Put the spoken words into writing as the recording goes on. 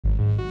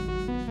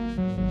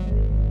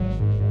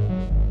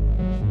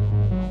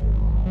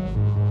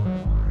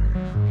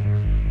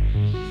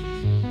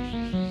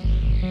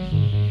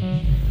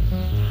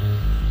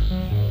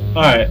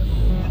Alright,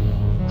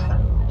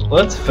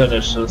 let's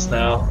finish this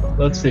now.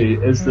 Let's see,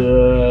 is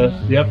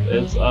the... Yep,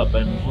 it's up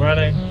and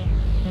running.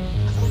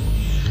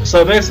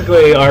 So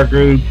basically our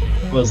group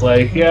was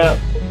like, yeah,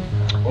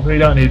 we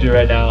don't need you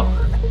right now.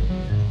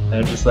 And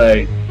I'm just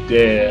like,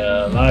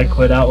 damn, I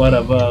quit out what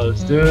I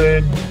was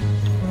doing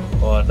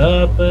for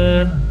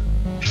nothing.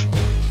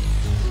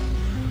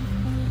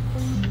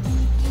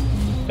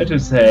 I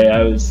should say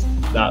I was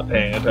not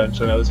paying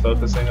attention, I was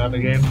focusing on the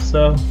game,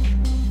 so...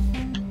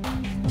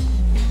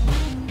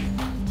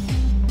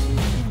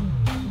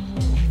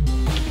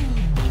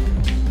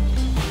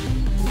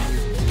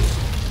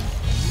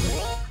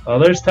 Oh,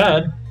 there's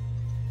Ted.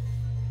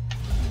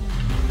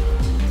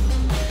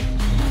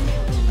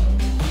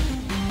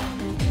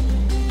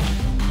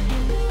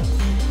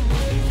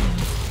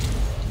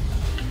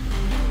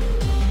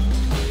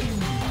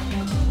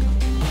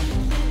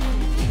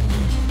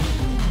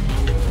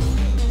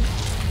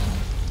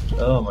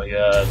 Oh my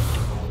god.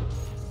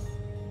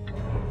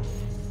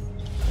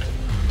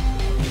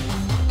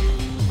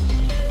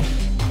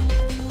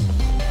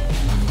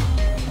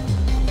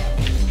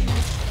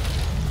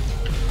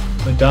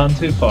 Went down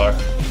too far.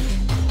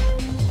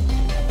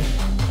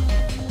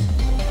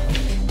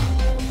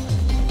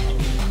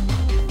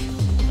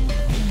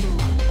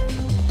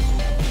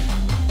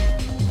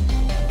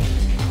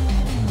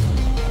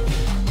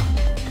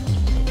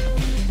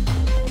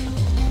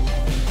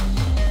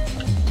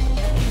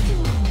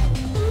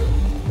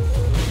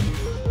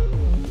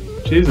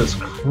 Jesus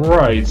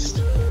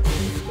Christ.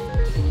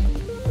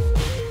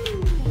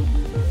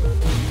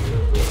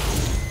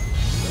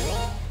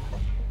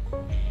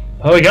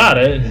 Oh, we got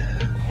it.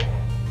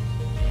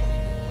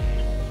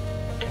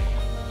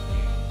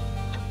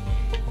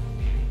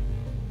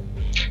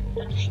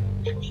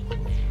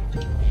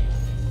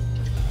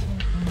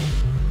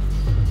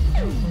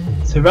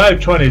 Survive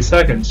 20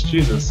 seconds,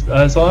 Jesus.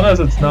 As long as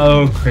it's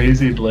no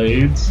crazy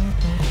blades,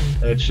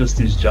 and it's just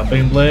these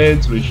jumping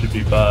blades, we should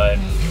be fine.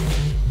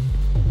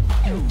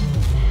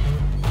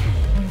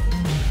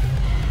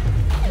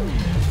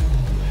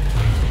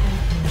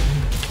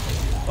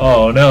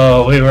 Oh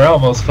no, we were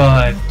almost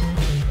fine.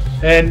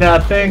 And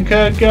nothing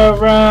could go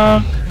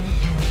wrong.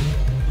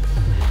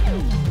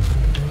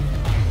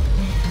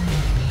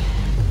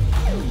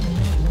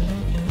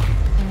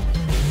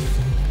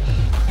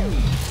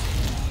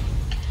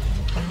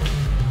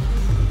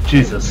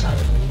 Jesus.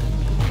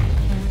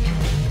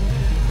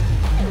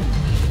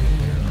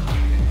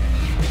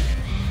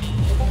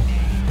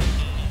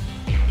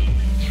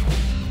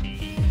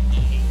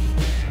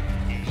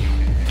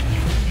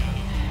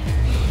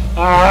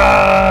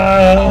 Ah!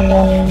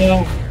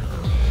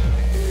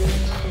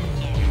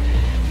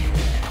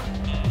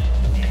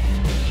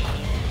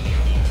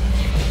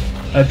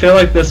 I feel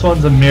like this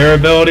one's a mirror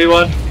ability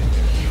one.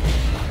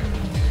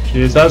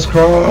 Jesus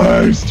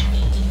Christ!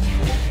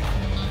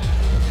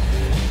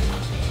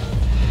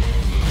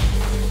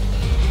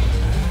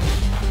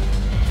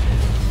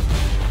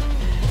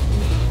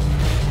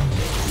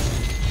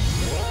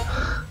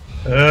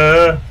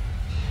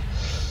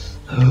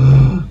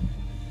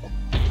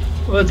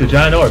 Oh, it's a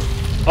giant orb.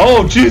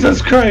 Oh,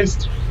 Jesus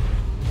Christ!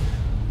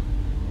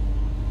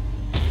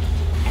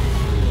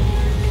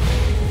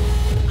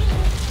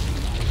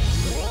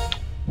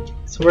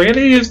 So we're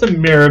gonna use the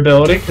mirror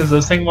ability because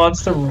this thing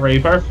wants to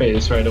rape our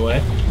face right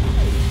away.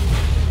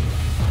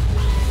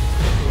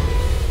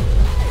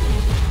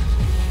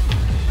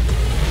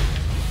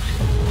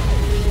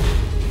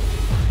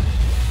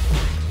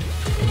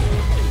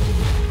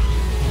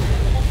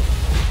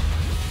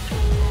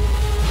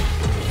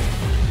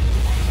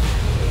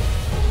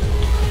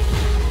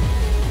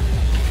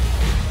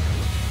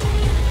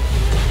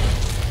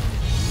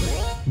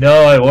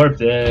 No, I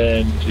warped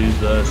in.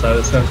 Jesus, I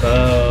was so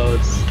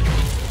close.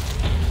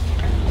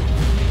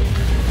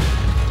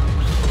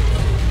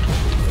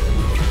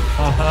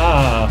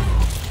 Haha.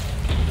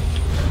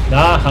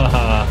 Nah ha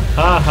ha.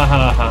 Ha ha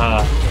ha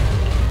ha.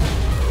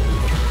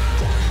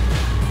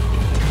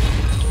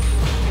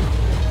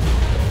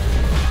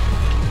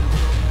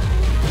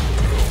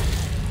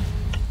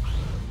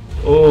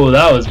 Oh,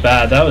 that was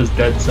bad. That was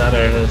dead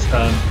center this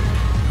time.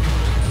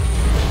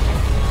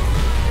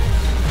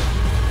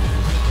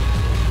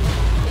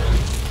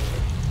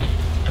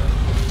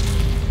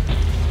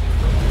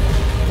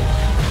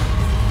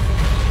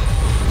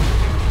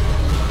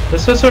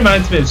 This just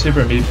reminds me of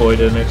Super Meat Boy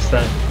to an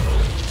extent.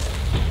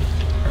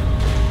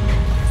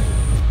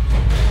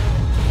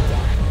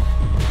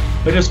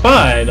 Which is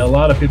fine, a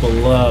lot of people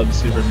love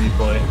Super Meat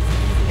Boy.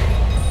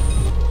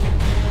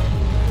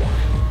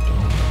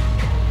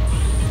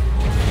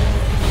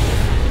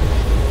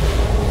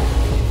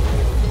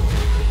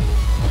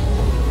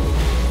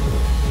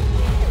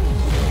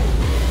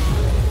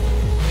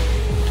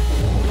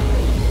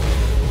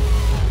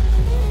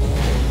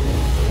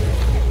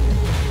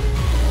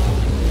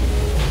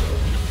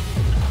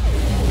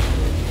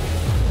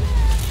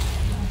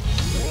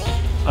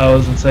 I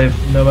wasn't safe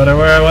no matter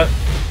where I went.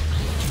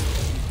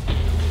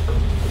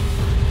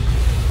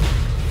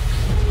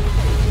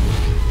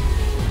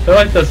 I feel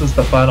like this is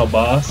the final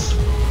boss.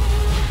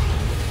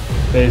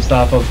 based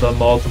off of the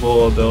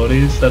multiple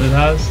abilities that it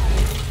has.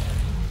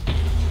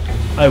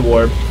 I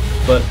warp,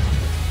 but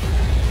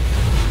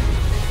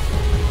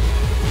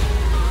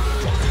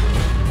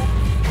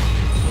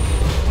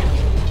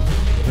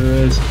who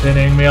is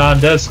pinning me on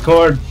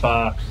Discord?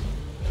 Fuck.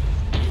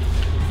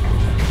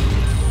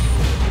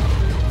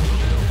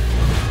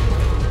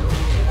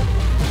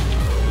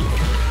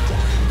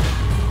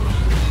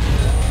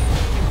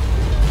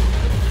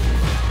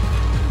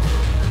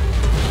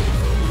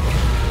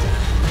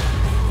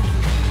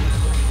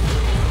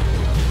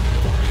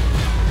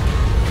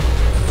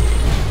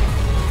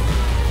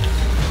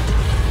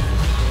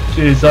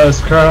 Jesus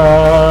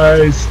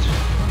Christ!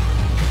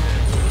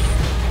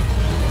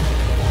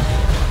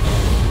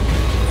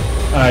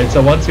 Alright,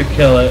 so once you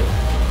kill it,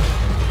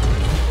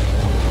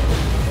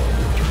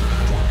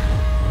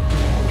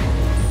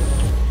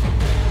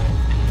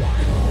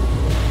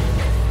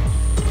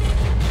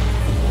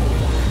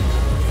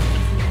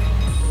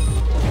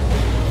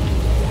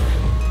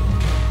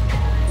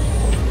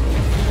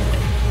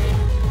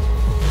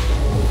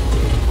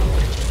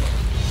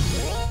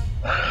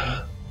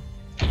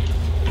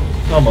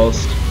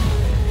 almost.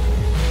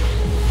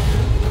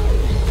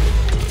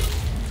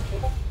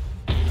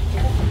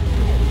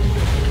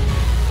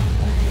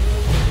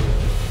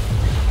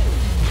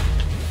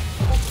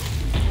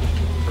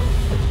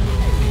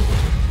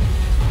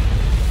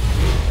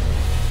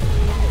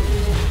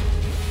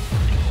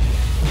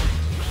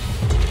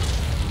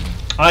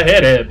 I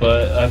hit it,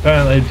 but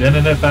apparently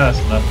didn't hit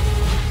fast enough.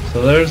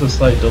 So there's a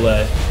slight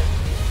delay.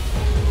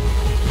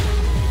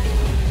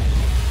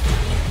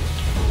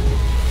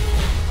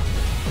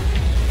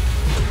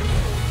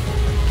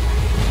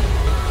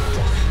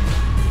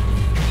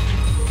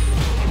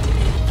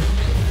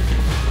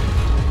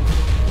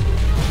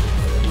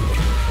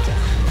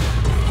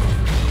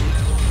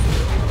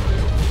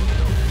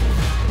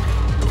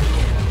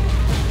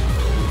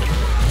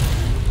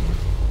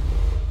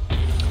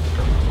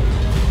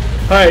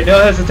 Alright, no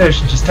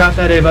hesitation, just tap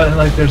that A button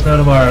like there's no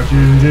tomorrow.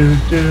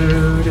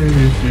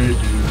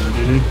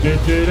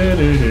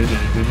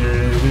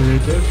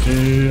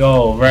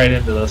 Oh, right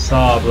into the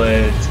saw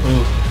blades.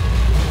 Ooh.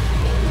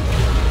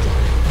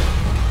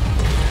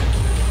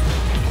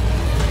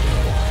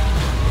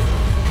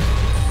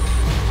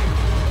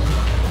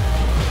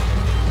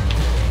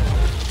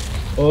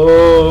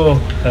 Oh,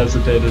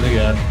 hesitated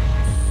again.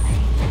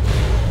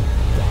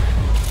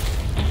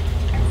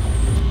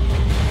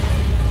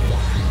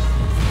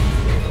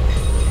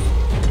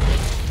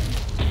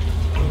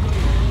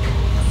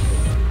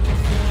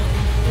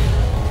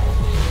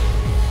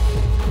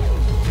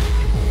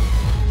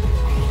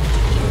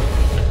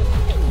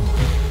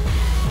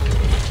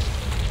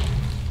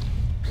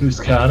 Who's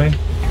counting?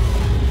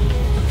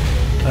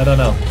 I don't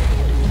know.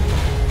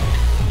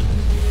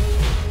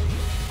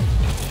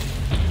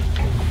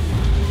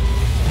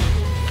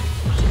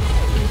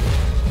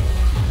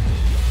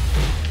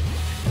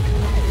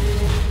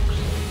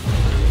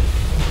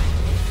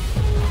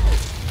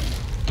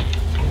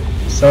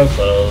 So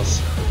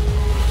close.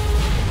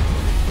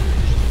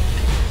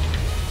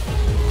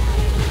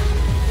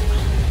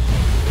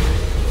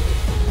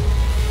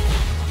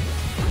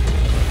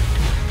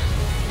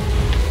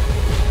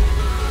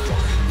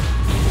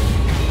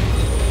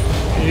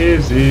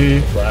 Easy,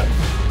 flat.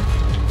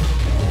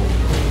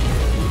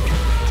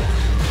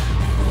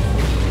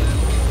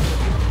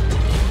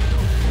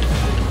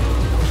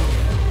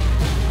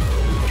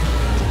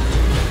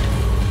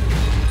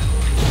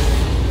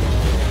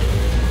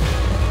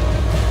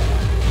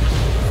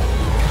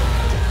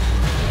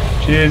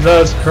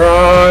 Jesus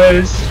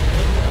Christ!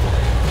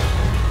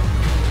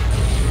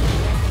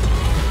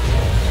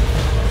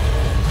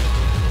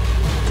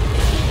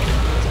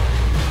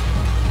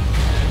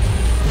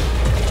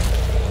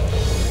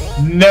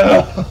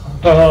 No!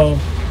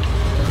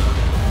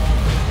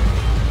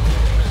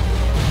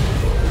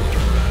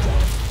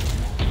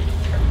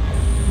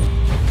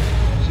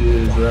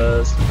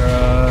 Jesus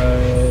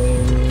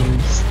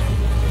Christ.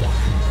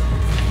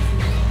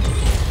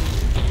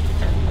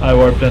 I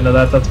warped into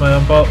that, that's my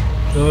own fault.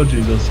 Oh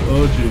Jesus,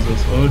 oh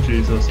Jesus, oh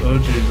Jesus, oh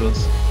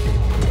Jesus.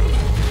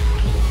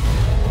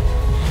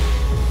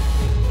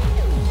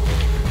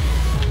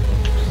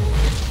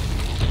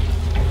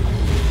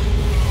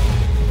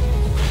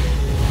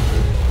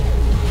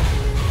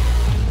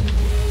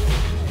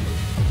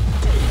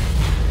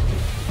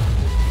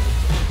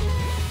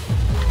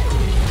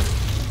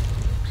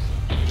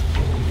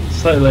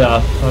 Slightly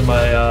off on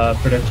my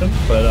prediction,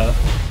 but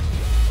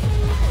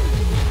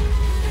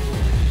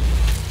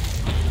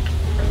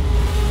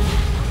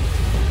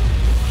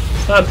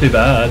it's not too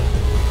bad.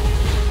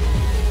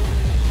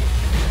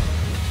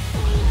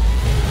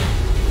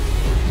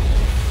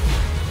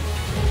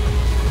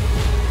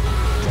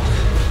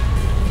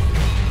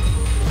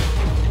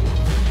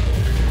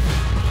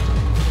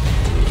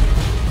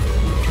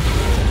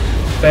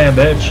 Bam,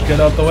 bitch,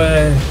 get out the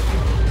way.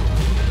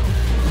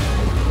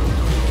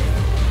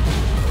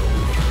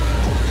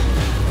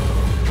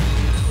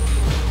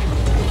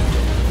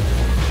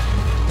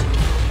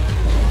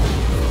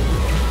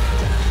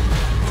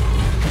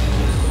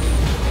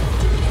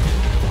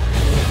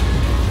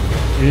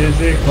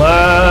 Easy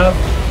clap.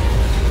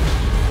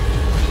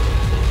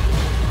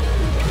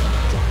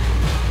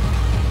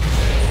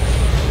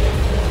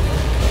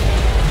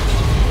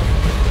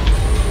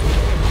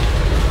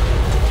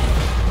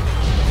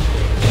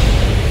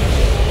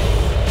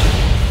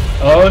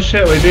 Oh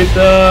shit, we beat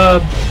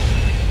the...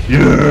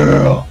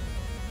 Yeah!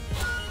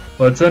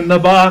 What's in the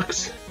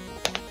box?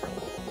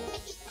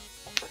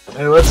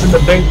 Hey, what's in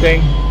the big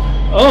thing?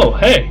 Oh,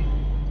 hey!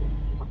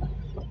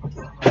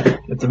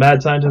 It's a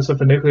mad scientist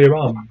with a nuclear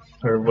bomb.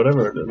 Or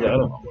whatever it is, I don't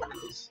know what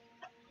it is.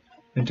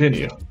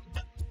 Continue.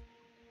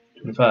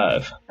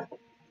 25.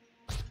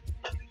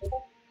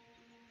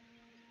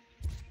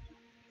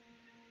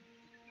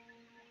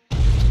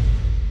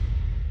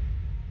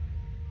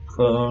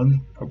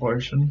 Clone.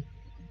 Proportion.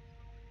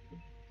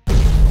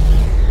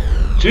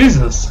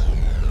 Jesus!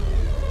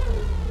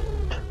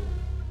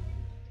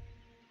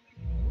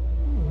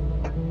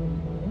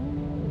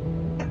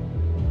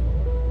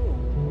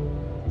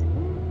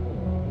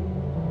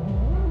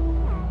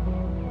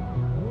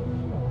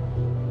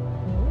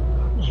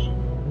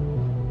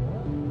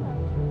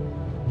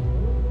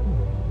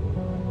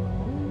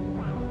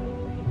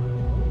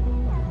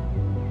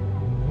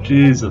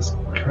 Jesus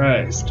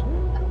Christ.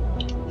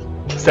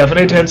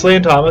 Stephanie Tinsley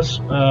and Thomas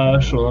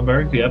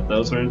Schulenberg. Yep,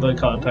 those were the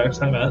contacts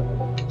I met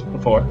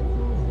before.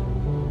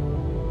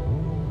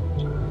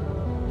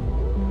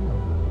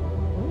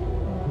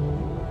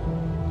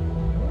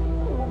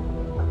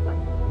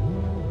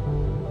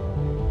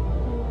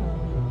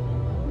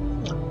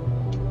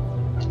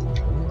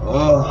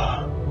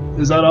 Oh,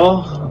 is that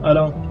all? I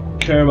don't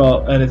care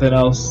about anything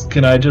else.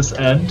 Can I just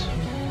end?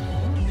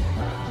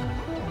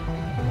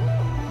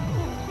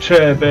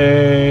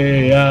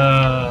 Trippy,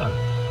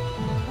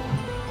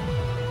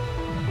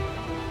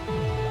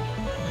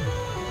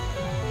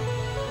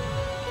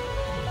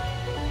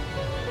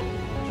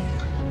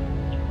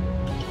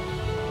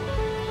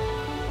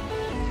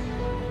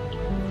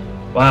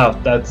 Wow,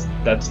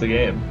 that's the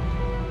game.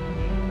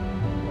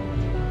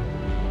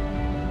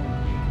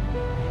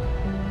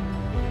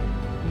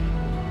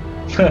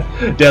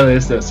 Daily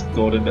assist,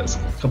 golden disc,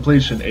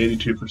 completion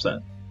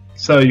 82%.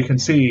 So you can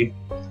see.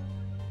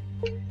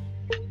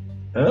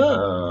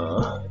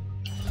 Oh.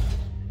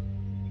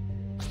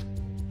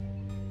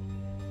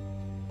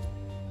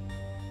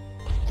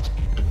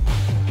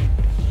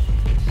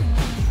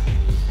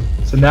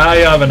 So now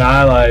you have an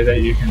ally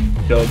that you can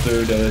go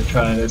through to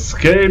try and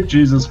escape.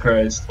 Jesus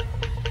Christ.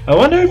 I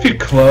wonder if you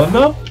clone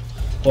them,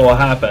 what will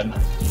happen?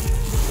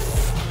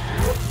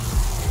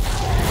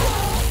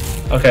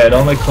 Okay, it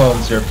only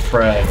clones your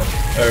friend,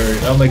 or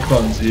it only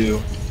clones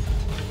you.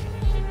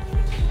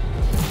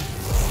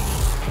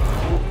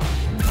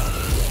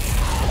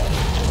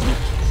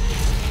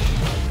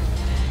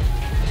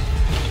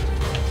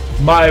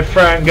 My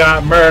friend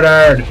got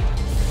murdered!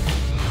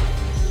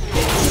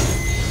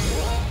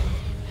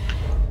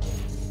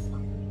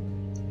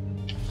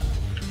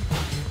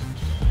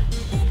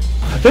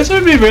 This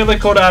would be really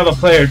cool to have a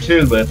player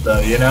 2 with,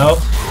 though, you know?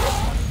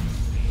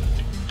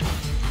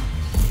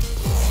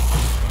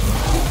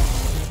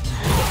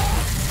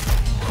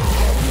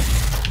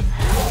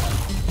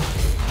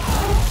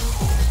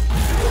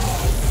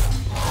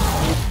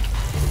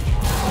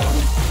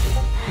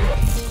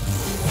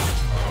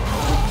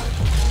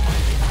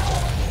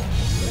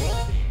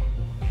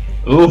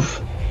 Oof.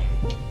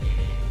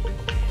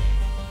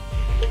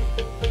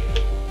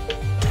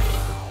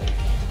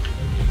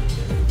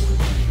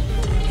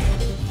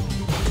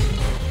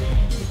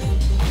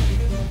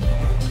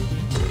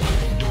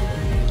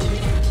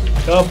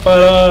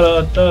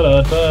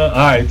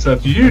 Alright, so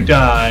if you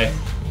die,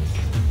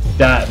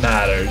 that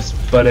matters.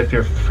 But if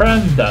your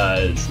friend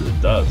dies,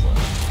 it doesn't.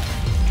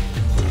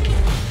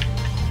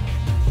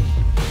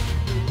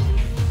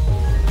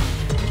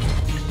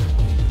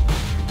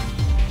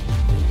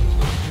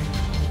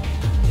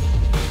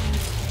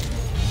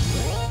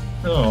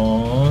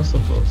 Oh, so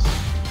close.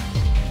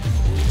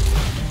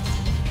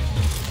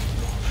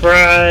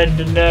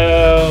 Friend,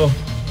 no!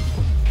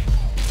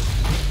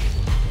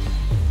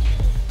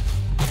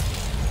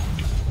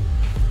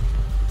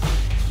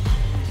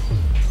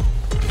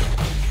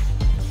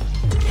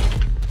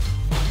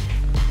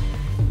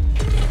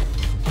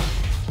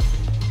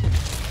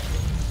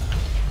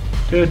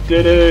 Do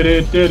do do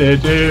do do do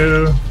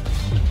do.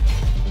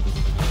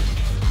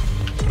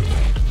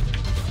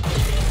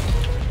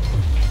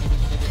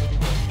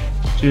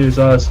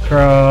 Jesus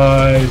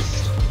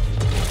Christ.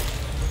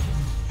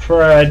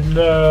 Fred,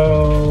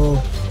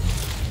 no.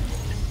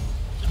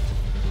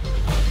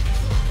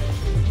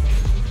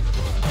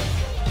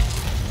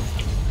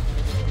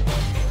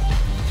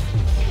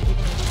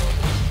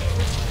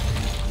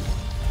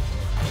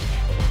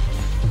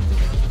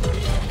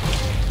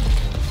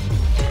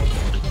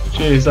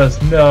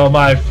 Jesus, no,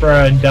 my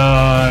friend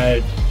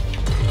died.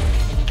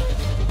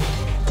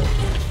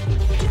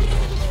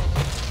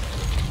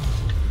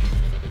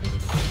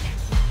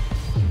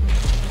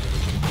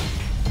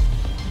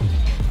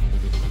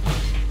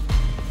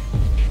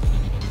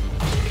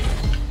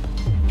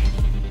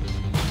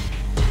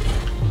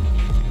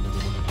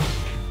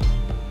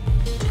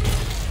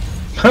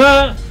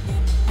 Ha!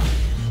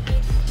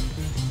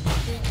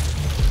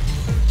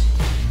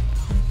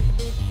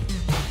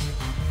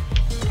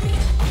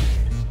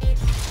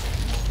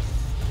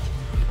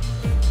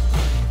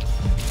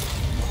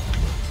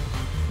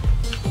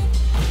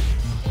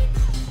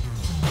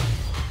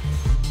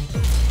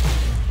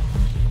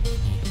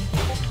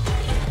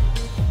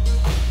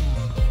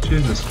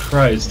 Jesus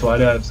Christ, why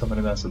do I have so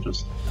many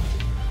messages?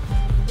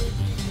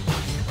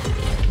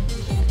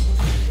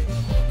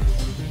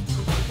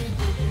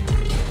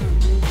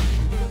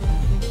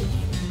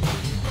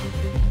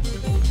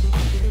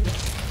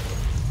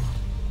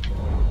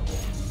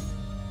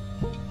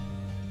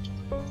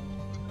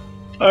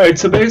 Alright,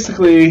 so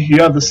basically you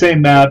have the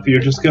same map,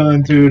 you're just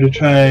going through to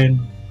try and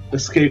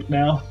escape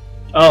now.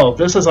 Oh,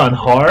 this is on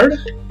hard?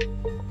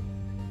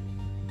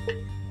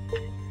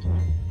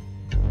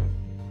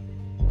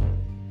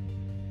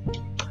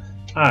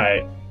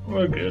 Alright,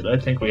 we're good. I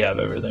think we have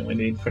everything we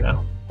need for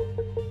now.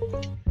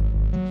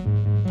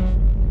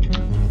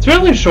 It's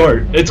really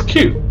short. It's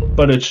cute,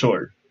 but it's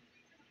short.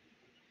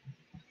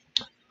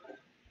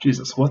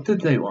 Jesus, what did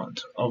they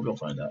want? I'll go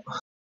find out.